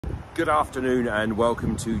Good afternoon and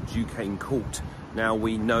welcome to Duquesne Court. Now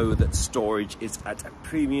we know that storage is at a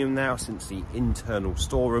premium now since the internal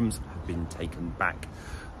storerooms have been taken back.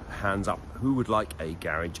 Hands up, who would like a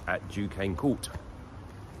garage at Duquesne Court?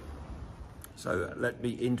 So let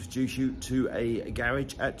me introduce you to a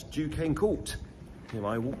garage at Duquesne Court. If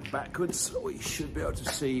I walk backwards, we should be able to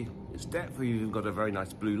see its depth. We've even got a very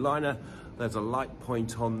nice blue liner. There's a light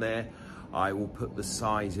point on there. I will put the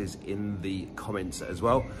sizes in the comments as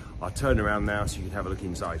well. I'll turn around now so you can have a look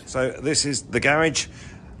inside. So this is the garage.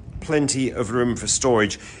 Plenty of room for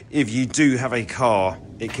storage. If you do have a car,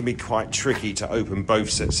 it can be quite tricky to open both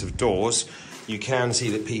sets of doors. You can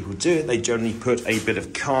see that people do it. They generally put a bit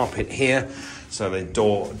of carpet here so the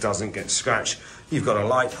door doesn't get scratched. You've got a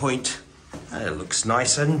light point and it looks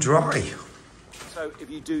nice and dry. So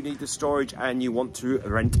if you do need the storage and you want to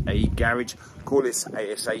rent a garage, call us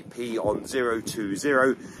ASAP on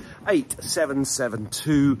 020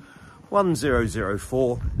 8772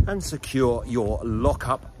 1004 and secure your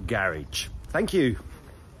lock-up garage. Thank you.